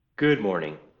Good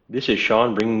morning. This is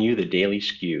Sean bringing you the Daily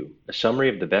Skeww, a summary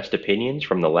of the best opinions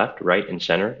from the left, right, and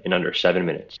center in under 7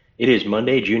 minutes. It is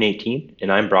Monday, June 18th,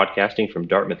 and I'm broadcasting from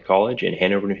Dartmouth College in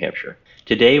Hanover, New Hampshire.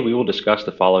 Today we will discuss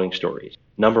the following stories.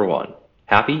 Number 1,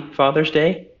 Happy Father's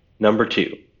Day? Number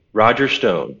 2, Roger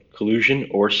Stone, collusion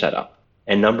or setup?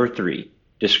 And number 3,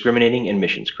 discriminating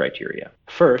admissions criteria.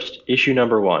 First, issue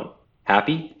number 1,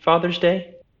 Happy Father's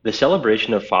Day? The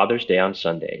celebration of Father's Day on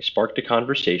Sunday sparked a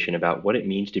conversation about what it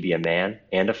means to be a man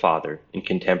and a father in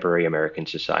contemporary American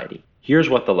society. Here's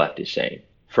what the left is saying.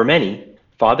 For many,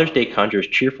 Father's Day conjures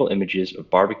cheerful images of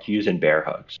barbecues and bear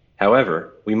hugs.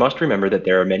 However, we must remember that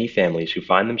there are many families who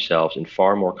find themselves in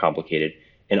far more complicated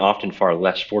and often far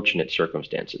less fortunate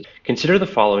circumstances. Consider the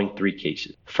following 3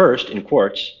 cases. First, in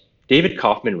Quartz, David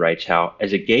Kaufman writes how,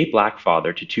 as a gay black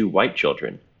father to 2 white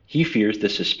children, he fears the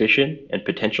suspicion and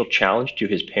potential challenge to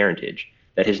his parentage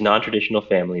that his non-traditional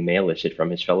family may elicit from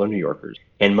his fellow New Yorkers,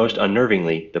 and most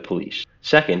unnervingly, the police.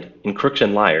 Second, in Crooks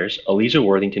and Liars, Eliza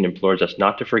Worthington implores us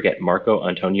not to forget Marco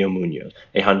Antonio Munoz,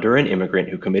 a Honduran immigrant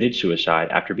who committed suicide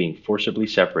after being forcibly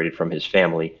separated from his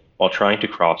family while trying to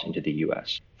cross into the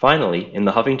U.S. Finally, in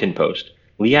the Huffington Post,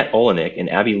 Liat Olenek and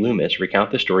Abby Loomis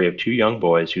recount the story of 2 young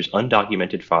boys whose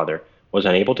undocumented father was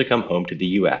unable to come home to the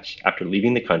U.S. after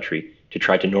leaving the country to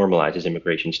try to normalize his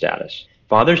immigration status.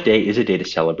 Father's Day is a day to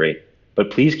celebrate, but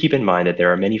please keep in mind that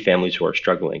there are many families who are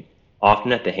struggling,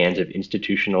 often at the hands of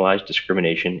institutionalized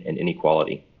discrimination and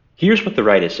inequality. Here's what the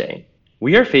right is saying.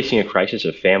 We are facing a crisis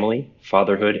of family,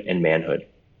 fatherhood, and manhood.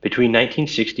 Between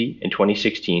 1960 and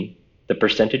 2016, the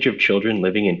percentage of children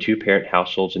living in 2-parent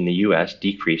households in the U.S.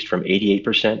 decreased from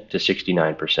 88% to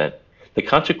 69%. The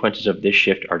consequences of this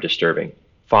shift are disturbing.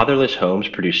 Fatherless homes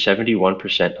produce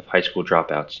 71% of high school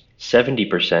dropouts,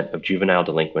 70% of juvenile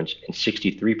delinquents, and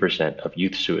 63% of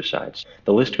youth suicides.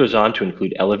 The list goes on to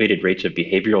include elevated rates of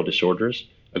behavioral disorders,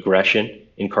 aggression,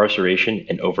 incarceration,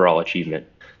 and overall achievement.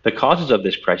 The causes of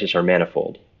this crisis are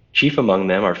manifold. Chief among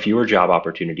them are fewer job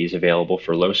opportunities available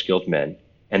for low-skilled men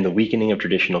and the weakening of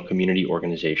traditional community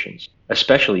organizations,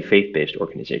 especially faith-based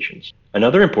organizations.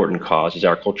 Another important cause is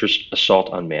our culture's assault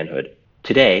on manhood.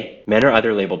 Today, men are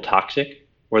either labeled toxic,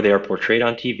 or they are portrayed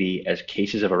on TV as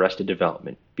cases of arrested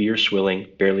development, beer-swilling,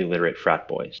 barely literate frat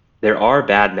boys. There are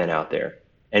bad men out there,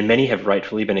 and many have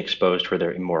rightfully been exposed for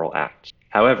their immoral acts.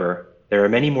 However, there are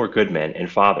many more good men and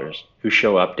fathers who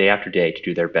show up day after day to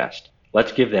do their best.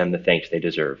 Let's give them the thanks they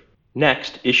deserve.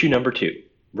 Next, issue number 2,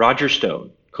 Roger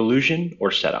Stone, collusion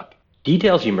or setup.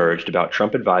 Details emerged about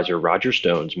Trump advisor Roger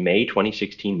Stone's May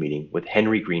 2016 meeting with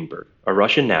Henry Greenberg, a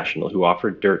Russian national who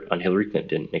offered dirt on Hillary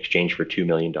Clinton in exchange for $2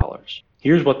 million.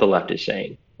 Here's what the left is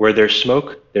saying. Where there's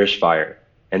smoke, there's fire.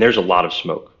 And there's a lot of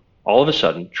smoke. All of a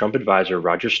sudden, Trump advisor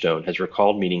Roger Stone has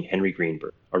recalled meeting Henry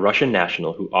Greenberg, a Russian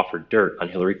national who offered dirt on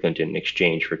Hillary Clinton in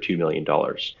exchange for $2 million.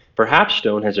 Perhaps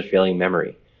Stone has a failing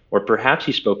memory, or perhaps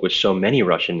he spoke with so many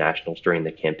Russian nationals during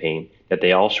the campaign that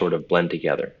they all sort of blend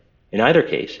together. In either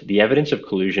case, the evidence of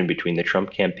collusion between the Trump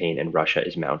campaign and Russia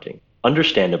is mounting.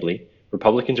 Understandably,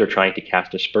 Republicans are trying to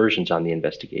cast aspersions on the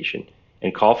investigation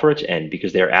and call for its end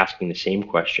because they are asking the same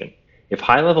question. If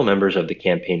high-level members of the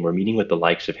campaign were meeting with the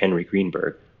likes of Henry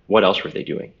Greenberg, what else were they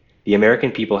doing? The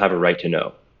American people have a right to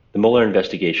know. The Mueller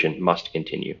investigation must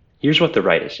continue. Here's what the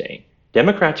right is saying.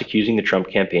 Democrats accusing the Trump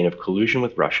campaign of collusion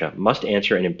with Russia must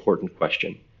answer an important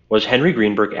question. Was Henry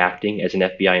Greenberg acting as an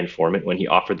FBI informant when he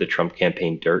offered the Trump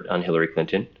campaign dirt on Hillary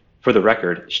Clinton? For the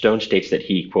record, Stone states that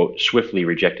he, quote, swiftly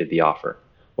rejected the offer.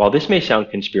 While this may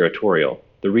sound conspiratorial,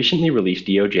 the recently released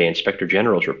DOJ Inspector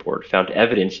General's report found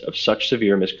evidence of such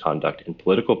severe misconduct and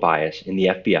political bias in the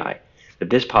FBI that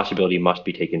this possibility must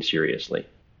be taken seriously.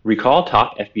 Recall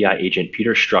top FBI agent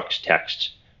Peter Strzok's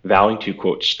texts vowing to,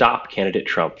 quote, stop candidate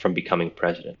Trump from becoming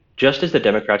president. Just as the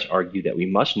Democrats argue that we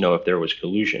must know if there was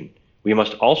collusion, we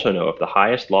must also know if the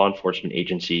highest law enforcement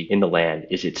agency in the land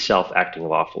is itself acting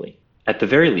lawfully. At the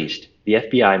very least, the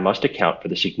FBI must account for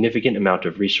the significant amount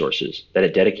of resources that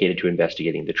it dedicated to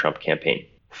investigating the Trump campaign.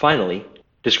 Finally,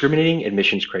 discriminating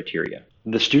admissions criteria.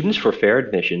 The Students for Fair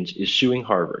Admissions is suing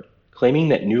Harvard, claiming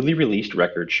that newly released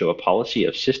records show a policy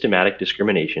of systematic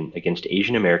discrimination against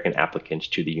Asian American applicants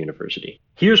to the university.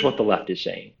 Here's what the left is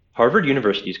saying. Harvard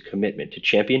University's commitment to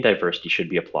champion diversity should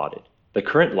be applauded. The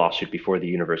current lawsuit before the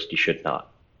university should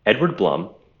not. Edward Blum,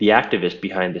 the activist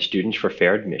behind the Students for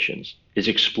Fair Admissions, is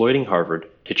exploiting Harvard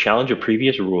to challenge a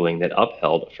previous ruling that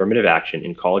upheld affirmative action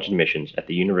in college admissions at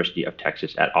the University of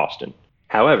Texas at Austin.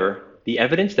 However, the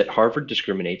evidence that Harvard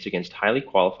discriminates against highly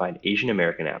qualified Asian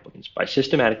American applicants by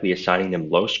systematically assigning them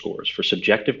low scores for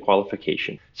subjective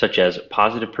qualification such as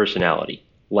positive personality,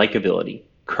 likability,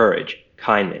 courage,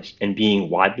 kindness, and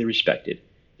being widely respected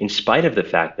in spite of the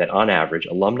fact that on average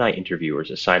alumni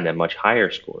interviewers assign them much higher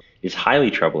scores, is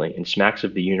highly troubling and smacks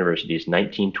of the university's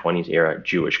 1920s era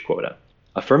Jewish quota.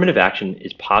 Affirmative action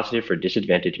is positive for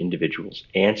disadvantaged individuals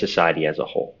and society as a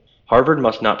whole. Harvard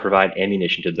must not provide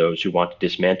ammunition to those who want to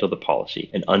dismantle the policy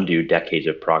and undo decades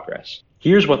of progress.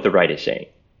 Here's what the right is saying.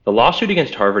 The lawsuit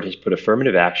against Harvard has put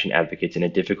affirmative action advocates in a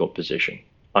difficult position.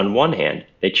 On one hand,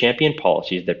 they champion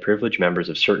policies that privilege members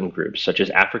of certain groups, such as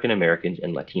African Americans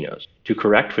and Latinos, to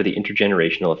correct for the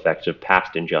intergenerational effects of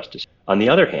past injustice. On the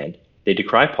other hand, they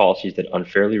decry policies that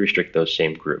unfairly restrict those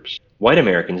same groups. White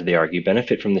Americans, they argue,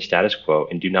 benefit from the status quo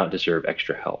and do not deserve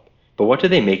extra help. But what do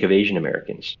they make of Asian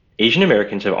Americans? Asian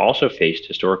Americans have also faced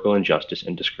historical injustice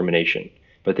and discrimination,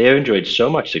 but they have enjoyed so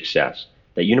much success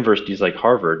that universities like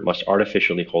Harvard must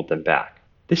artificially hold them back.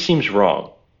 This seems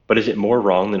wrong, but is it more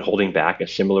wrong than holding back a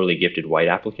similarly gifted white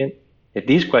applicant? If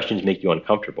these questions make you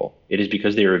uncomfortable, it is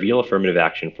because they reveal affirmative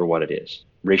action for what it is: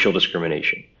 racial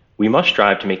discrimination. We must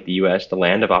strive to make the U.S. the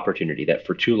land of opportunity that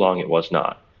for too long it was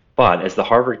not. But, as the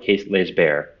Harvard case lays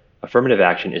bare, affirmative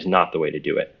action is not the way to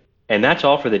do it. And that's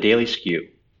all for the Daily Skew.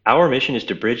 Our mission is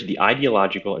to bridge the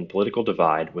ideological and political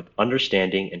divide with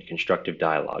understanding and constructive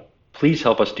dialogue. Please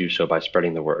help us do so by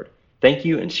spreading the word. Thank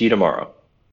you, and see you tomorrow.